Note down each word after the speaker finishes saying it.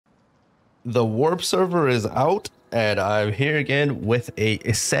The Warp server is out, and I'm here again with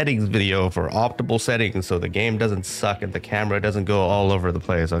a settings video for optimal settings so the game doesn't suck and the camera doesn't go all over the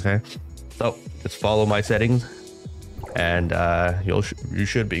place, okay? So just follow my settings and you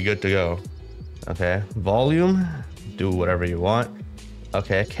should be good to go. Okay, volume, do whatever you want.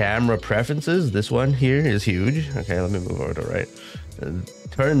 Okay, camera preferences, this one here is huge. Okay, let me move over to right.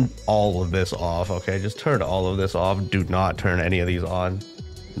 Turn all of this off, okay? Just turn all of this off. Do not turn any of these on.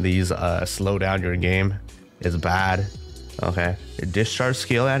 These slow down your game. Is bad. Okay, discharge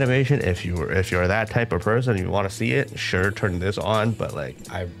skill animation, if you're that type of person, you want to see it, sure, turn this on, but like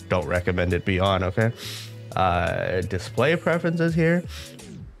I don't recommend it be on. Okay, display preferences here,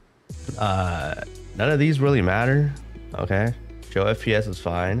 none of these really matter. Okay, show FPS is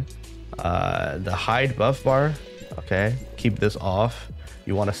fine. The hide buff bar, okay, keep this off.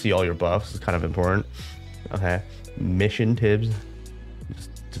 You want to see all your buffs, it's kind of important. Okay, mission tips,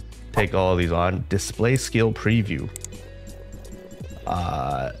 just take all of these on. Display skill preview,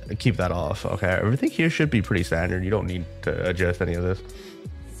 keep that off. Okay, everything here should be pretty standard. You don't need to adjust any of this.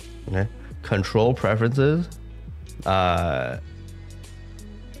 Okay, control preferences, auto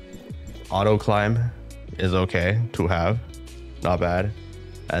climb is okay to have, not bad.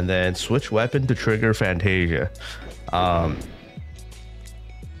 And then switch weapon to trigger Fantasia.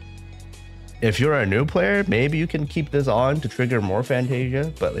 If you're a new player, maybe you can keep this on to trigger more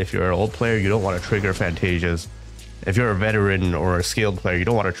Fantasia, but if you're an old player, you don't want to trigger Fantasias. If you're a veteran or a skilled player, you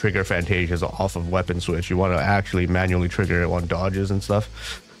don't want to trigger Fantasias off of weapon switch. You want to actually manually trigger it on dodges and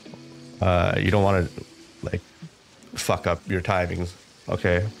stuff. You don't want to like fuck up your timings,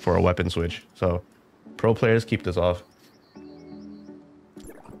 okay, for a weapon switch. So pro players, keep this off.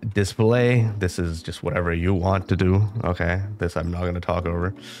 Display, this is just whatever you want to do. Okay, this I'm not going to talk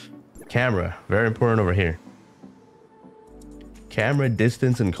over. Camera, very important over here. Camera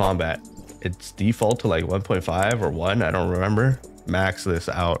distance in combat, it's default to like 1.5 or 1, I don't remember. Max this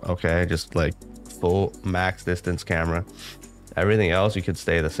out, okay, just like full max distance camera. Everything else you could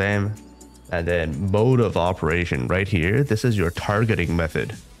stay the same. And then mode of operation right here, this is your targeting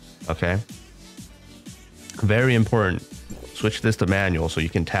method. Okay, very important. Switch this to manual so you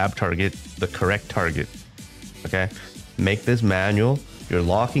can tab target the correct target. Okay, make this manual. Your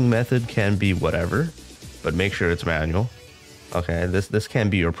locking method can be whatever, but make sure it's manual. Okay, this can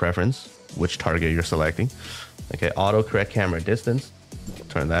be your preference, which target you're selecting. Okay, auto correct camera distance,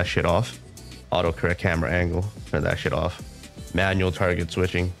 turn that shit off. Auto correct camera angle, turn that shit off. Manual target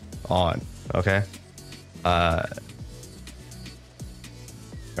switching on. Okay, right,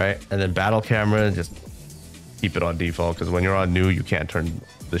 and then battle camera, just keep it on default because when you're on new, you can't turn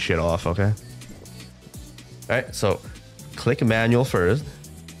the shit off. Okay, all right, so click manual first.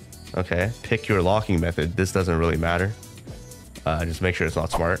 Okay, pick your locking method. This doesn't really matter. Just make sure it's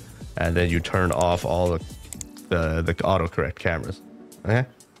not smart, and then you turn off all the autocorrect cameras. Okay.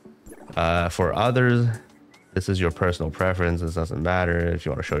 For others, this is your personal preference. This doesn't matter. If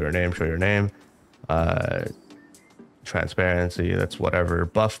you want to show your name, show your name. Transparency, that's whatever.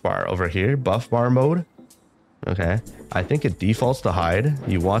 Buff bar over here, buff bar mode. Okay, I think it defaults to hide.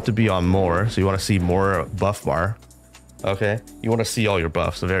 You want to be on more, so you want to see more buff bar. Okay, you want to see all your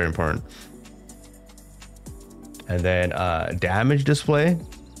buffs, so very important. And then damage display,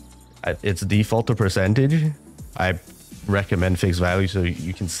 it's default to percentage. I recommend fixed value so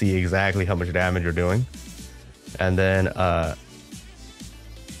you can see exactly how much damage you're doing. And then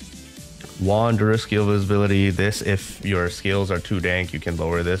wanderer skill visibility, this if your skills are too dank you can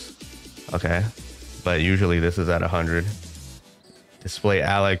lower this. Okay, but usually this is at 100. Display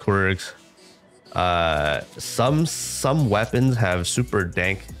ally quirks. Some weapons have super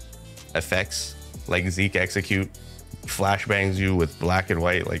dank effects, like Zeke execute flashbangs you with black and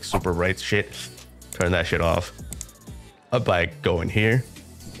white, like super bright shit. Turn that shit off by going here.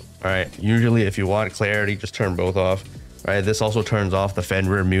 All right, usually if you want clarity, just turn both off. All right, this also turns off the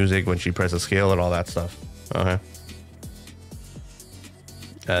Fenrir music when she presses skill and all that stuff. Okay,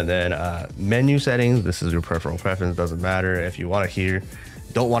 and then menu settings, this is your personal preference, doesn't matter. If you want to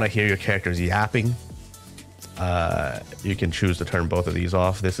don't want to hear your characters yapping, you can choose to turn both of these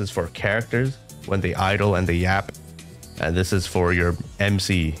off. This is for characters when they idle and they yap, and this is for your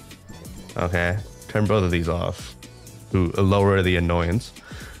MC. Okay, turn both of these off to lower the annoyance.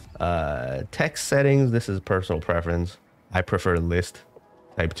 Text settings, this is personal preference. I prefer list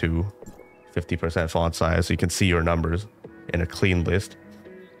type 2, 50% font size so you can see your numbers in a clean list.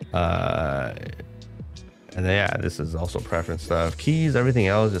 And then, yeah, this is also preference stuff. Keys, everything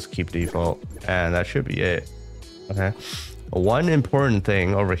else, just keep default. And that should be it. Okay. One important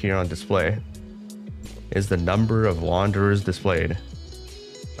thing over here on display is the number of wanderers displayed.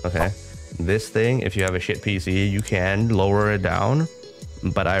 Okay. This thing, if you have a shit PC, you can lower it down,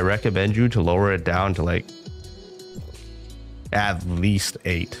 but I recommend you to lower it down to like at least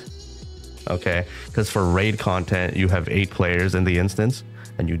 8. Okay, because for raid content, you have 8 players in the instance,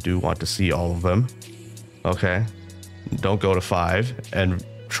 and you do want to see all of them. Okay, don't go to 5 and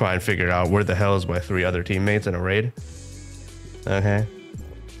try and figure out where the hell is my 3 other teammates in a raid. Okay,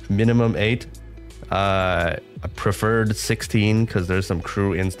 minimum 8. I preferred 16 because there's some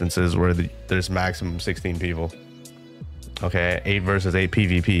crew instances where there's maximum 16 people. Okay, 8 versus 8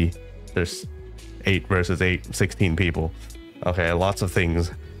 PvP. There's 8 versus 8, 16 people. Okay, lots of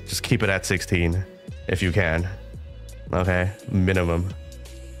things. Just keep it at 16 if you can. Okay, minimum.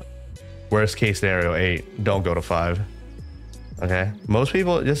 Worst case scenario, 8. Don't go to 5. Okay, most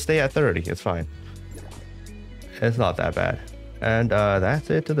people just stay at 30. It's fine. It's not that bad. And that's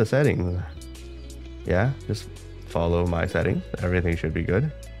it to the settings. Yeah, just follow my settings. Everything should be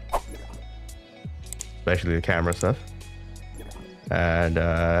good, especially the camera stuff. And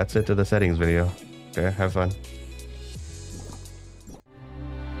that's it to the settings video. Okay, have fun.